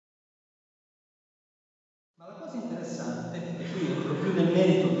Ma la cosa interessante, e qui entro più nel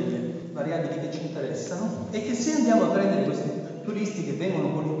merito delle variabili che ci interessano, è che se andiamo a prendere questi turisti che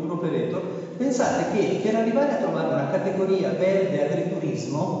vengono con il tour operator, pensate che per arrivare a trovare una categoria verde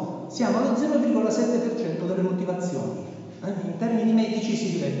agriturismo siamo allo 0,7% delle motivazioni. In termini medici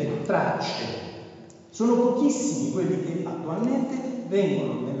si direbbe tracce. Sono pochissimi quelli che attualmente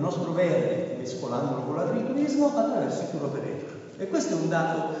vengono nel nostro verde, mescolandolo con l'agriturismo, attraverso il tour operator. E questo è un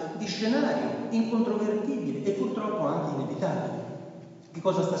dato di scenario incontrovertibile e purtroppo anche inevitabile. Che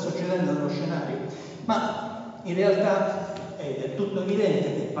cosa sta succedendo nello scenario? Ma in realtà è del tutto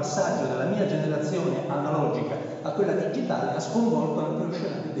evidente che il passaggio dalla mia generazione analogica a quella digitale ha sconvolto anche lo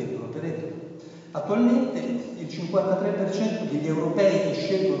scenario dei tour operator. Attualmente il 53% degli europei che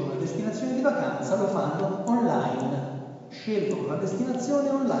scelgono una destinazione di vacanza lo fanno online, scelgono una destinazione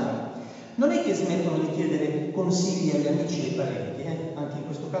online. Non è che smettono di chiedere consigli agli amici e ai parenti, anche in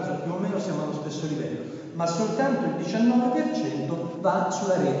questo caso più o meno siamo allo stesso livello, ma soltanto il 19% va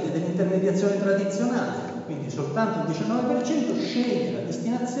sulla rete dell'intermediazione tradizionale, quindi soltanto il 19% sceglie la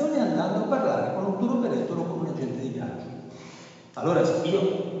destinazione andando a parlare con un tour operator o con un agente di viaggio. Allora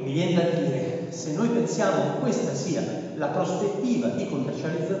mi viene da dire, se noi pensiamo che questa sia la prospettiva di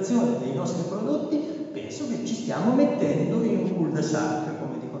commercializzazione dei nostri prodotti, penso che ci stiamo mettendo in un cul-de-sac,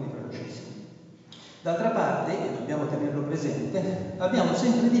 come dicono i francesi. D'altra parte, e dobbiamo tenerlo presente, abbiamo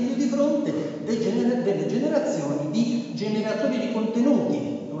sempre di più di fronte delle generazioni di generatori di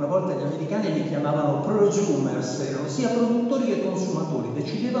contenuti. Una volta gli americani li chiamavano prosumers, erano sia produttori che consumatori,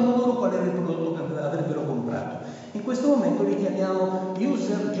 decidevano loro qual era il prodotto che avrebbero comprato. In questo momento li chiamiamo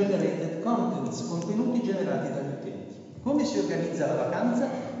user generated contents, contenuti generati dagli utenti. Come si organizza la vacanza?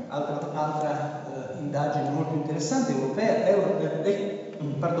 Altra indagine molto interessante,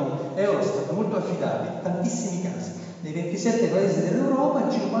 Eurostat, molto affidabile, tantissimi casi. Nei 27 paesi dell'Europa il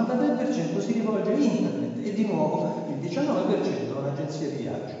 53% si rivolge a internet e di nuovo il 19% a un'agenzia di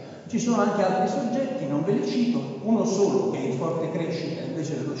viaggio. Ci sono anche altri soggetti, non ve li cito, uno solo che è in forte crescita,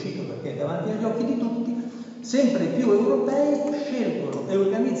 invece ve lo cito perché è davanti agli occhi di tutti. Sempre più europei scelgono e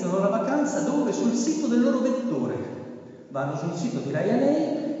organizzano la vacanza dove? Sul sito del loro vettore. Vanno sul sito di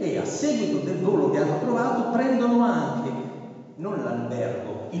Ryanair e a seguito del volo che hanno trovato prendono anche, non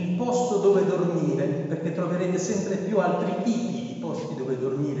l'albergo, il posto dove dormire, perché troverete sempre più altri tipi di posti dove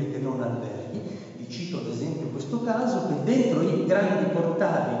dormire che non alberghi. Vi cito ad esempio questo caso, che dentro i grandi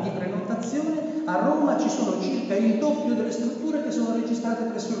portali di prenotazione a Roma ci sono circa il doppio delle strutture che sono registrate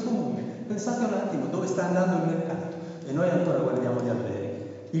presso il comune. Pensate un attimo dove sta andando il mercato e noi ancora guardiamo gli alberghi.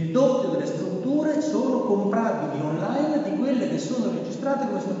 Il doppio delle strutture sono comprabili online di quelle che sono registrate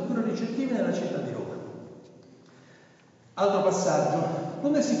come strutture ricettive nella città di Roma. Altro passaggio,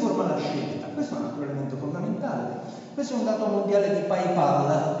 come si forma la scelta? Questo è un altro elemento fondamentale. Questo è un dato mondiale di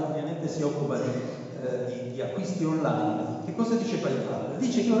PayPal, che ovviamente si occupa di acquisti online. Che cosa dice PayPal?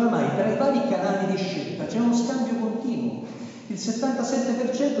 Dice che oramai tra i vari canali di scelta c'è uno scambio continuo. Il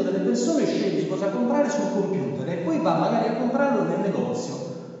 77% delle persone sceglie cosa comprare sul computer e poi va magari a comprarlo nel negozio.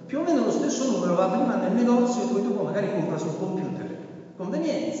 Più o meno lo stesso numero va prima nel negozio e poi dopo magari compra sul computer.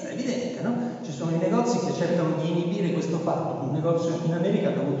 Convenienza, è evidente, no? Ci sono i negozi che cercano di inibire questo fatto. Un negozio in America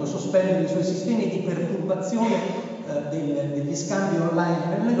ha dovuto sospendere i suoi sistemi di perturbazione degli scambi online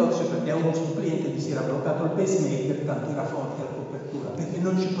nel negozio perché a uno suo cliente gli si era bloccato il pacemaker, tanto era forte la copertura, perché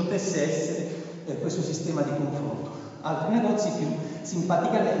non ci potesse essere questo sistema di confronto. Altri negozi più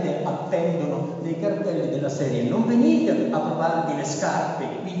simpaticamente appendono dei cartelli della serie: non venite a provarvi le scarpe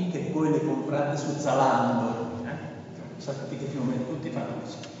qui che voi le comprate su Zalando. Sapete che più o meno tutti fanno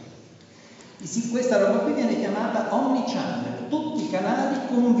così. Questa roba qui viene chiamata omnichannel, tutti i canali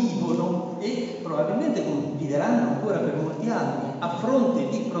convivono e probabilmente conviveranno ancora per molti anni a fronte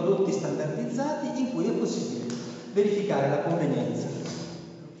di prodotti standardizzati in cui è possibile verificare la convenienza.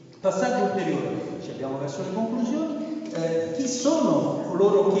 Passaggio ulteriore, ci abbiamo verso le conclusioni. Chi sono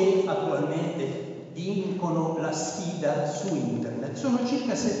coloro che attualmente vincono la sfida su internet? Sono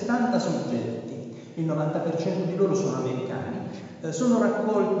circa 70 soggetti, il 90% di loro sono americani,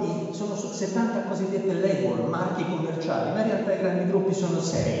 sono 70 cosiddette label, marchi commerciali, ma in realtà i grandi gruppi sono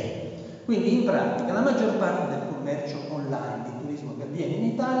 6. Quindi in pratica la maggior parte del commercio online di turismo che avviene in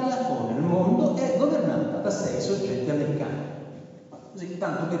Italia o nel mondo è governata da 6 soggetti americani. Così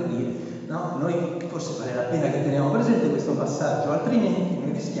tanto per dire, no? Noi forse vale la pena che teniamo presente questo passaggio, altrimenti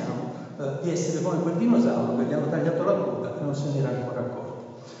noi rischiamo di essere come quel dinosauro che gli hanno tagliato la coda e non se ne era ancora accorto.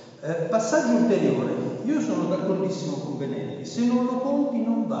 Passaggio ulteriore, io sono d'accordissimo con Benedetti, se non lo conti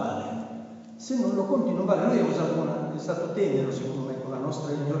non vale. Se non lo conti non vale. Noi abbiamo usato è stato tenero secondo me con la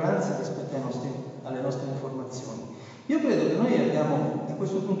nostra ignoranza rispetto alle nostre informazioni. Io credo che noi abbiamo, da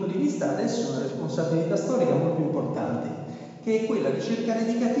questo punto di vista, adesso una responsabilità storica molto importante, che è quella di cercare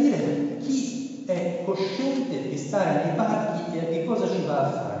di capire chi è cosciente di stare nei parchi e a che cosa ci va a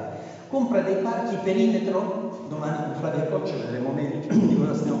fare. Compra dei parchi perimetro, domani con Flavia Coccia vedremo meglio di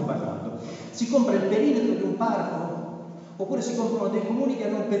cosa stiamo parlando. Si compra il perimetro di un parco, oppure si comprano dei comuni che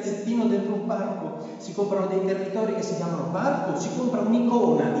hanno un pezzettino dentro un parco, si comprano dei territori che si chiamano parco, si compra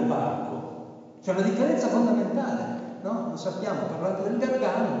un'icona di parco. C'è una differenza fondamentale. No? Lo sappiamo, parlando del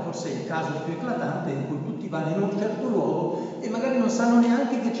Gargano, forse è il caso più eclatante in cui tutti vanno in un certo luogo e magari non sanno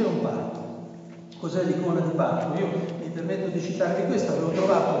neanche che c'è un parco. Cos'è l'icona di parco? Io mi permetto di citarvi questo, avevo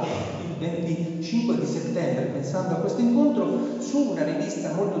trovato il 25 di settembre, pensando a questo incontro, su una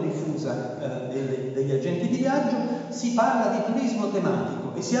rivista molto diffusa degli agenti di viaggio, si parla di turismo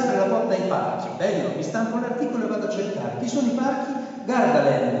tematico e si apre la porta ai parchi. Bello, mi stampo l'articolo e vado a cercare. Chi sono i parchi?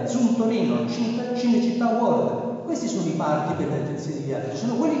 Gardaland, Zoom Torino, Cinecittà World. Questi sono i parchi per le agenzie di viaggio,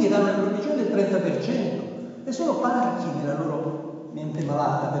 sono quelli che danno una provvigione del 30% e sono parchi nella loro mente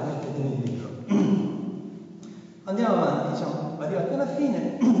malata, permettetemi di dirlo. Andiamo avanti, siamo arrivati alla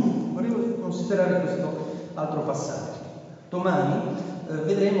fine. Volevo considerare questo altro passaggio. Domani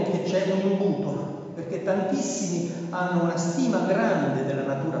vedremo che c'è un imbuto, perché tantissimi hanno una stima grande della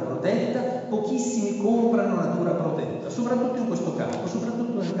natura protetta, pochissimi comprano natura protetta, soprattutto in questo campo,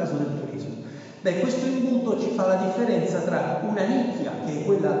 soprattutto nel caso del turismo. Beh, questo imbuto ci fa la differenza tra una nicchia, che è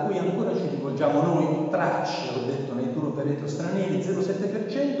quella a cui ancora ci rivolgiamo noi, tracce, ho detto nei tour operator stranieri,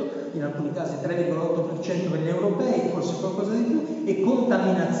 0,7%, in alcuni casi 3,8% per gli europei, forse qualcosa di più, e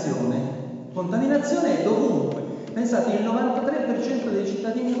contaminazione. Contaminazione è dovunque. Pensate, il 93% dei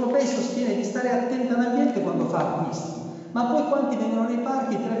cittadini europei sostiene di stare attenti all'ambiente quando fa acquisti, ma poi quanti vengono nei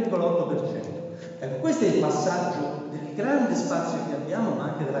parchi? 3,8%. Questo è il passaggio del grande spazio che abbiamo, ma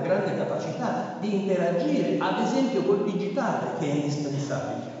anche della grande capacità di interagire, ad esempio col digitale, che è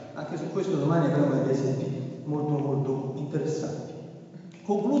indispensabile. Anche su questo domani avremo degli esempi molto molto interessanti.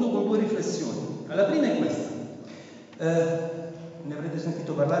 Concludo con due riflessioni. La prima è questa. Ne avrete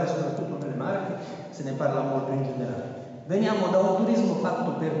sentito parlare soprattutto nelle Marche, se ne parla molto in generale. Veniamo da un turismo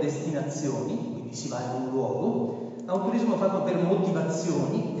fatto per destinazioni, quindi si va in un luogo, a un turismo fatto per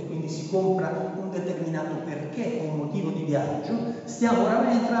motivazioni, e quindi si compra un determinato perché, un motivo di viaggio. Stiamo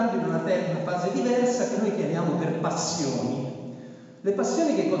oramai entrando in una fase diversa che noi chiamiamo per passioni. Le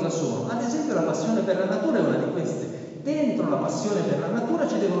passioni che cosa sono? Ad esempio la passione per la natura è una di queste. Dentro la passione per la natura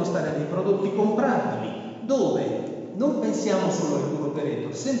ci devono stare dei prodotti comprabili, dove non pensiamo solo ai tour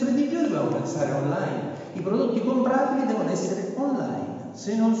operator, sempre di più dobbiamo pensare online. I prodotti comprabili devono essere online.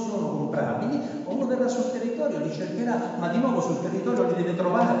 Se non sono comprabili, uno verrà sul territorio, li cercherà, ma di nuovo sul territorio li deve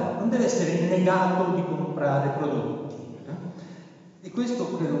trovare, non deve essere negato di comprare prodotti. E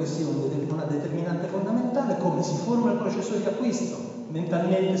questo credo che sia una determinante fondamentale. Come si forma il processo di acquisto?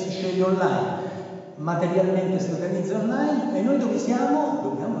 Mentalmente si sceglie online, materialmente si organizza online, e noi dove siamo?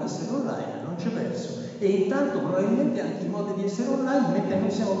 Dobbiamo essere online, non c'è verso. E intanto probabilmente anche i modi di essere online, mentre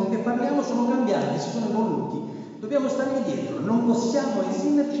noi siamo qui che parliamo, sono cambiati, si sono evoluti. Dobbiamo stargli dietro, non possiamo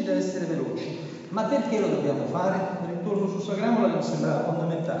esimerci dall'essere veloci. Ma perché lo dobbiamo fare? Ritorno su Sagramola, che mi sembrava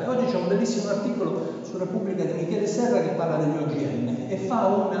fondamentale. Oggi c'è un bellissimo articolo su Repubblica di Michele Serra che parla degli OGM e fa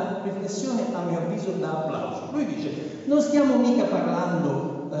una riflessione, a mio avviso, da applauso. Lui dice: non stiamo mica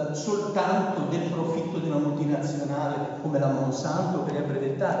parlando soltanto del profitto di una multinazionale come la Monsanto per gli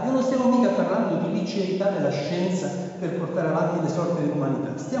abbrevettati, non stiamo mica parlando di liceità della scienza per portare avanti le sorti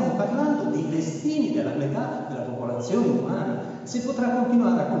dell'umanità, stiamo parlando dei destini della metà della popolazione umana, se potrà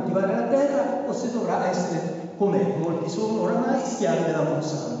continuare a coltivare la terra o se dovrà essere, come molti sono oramai, schiavi della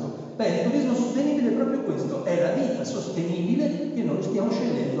Monsanto. Beh, il turismo sostenibile è proprio questo, è la vita sostenibile che noi stiamo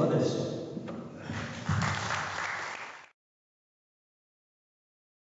scegliendo adesso.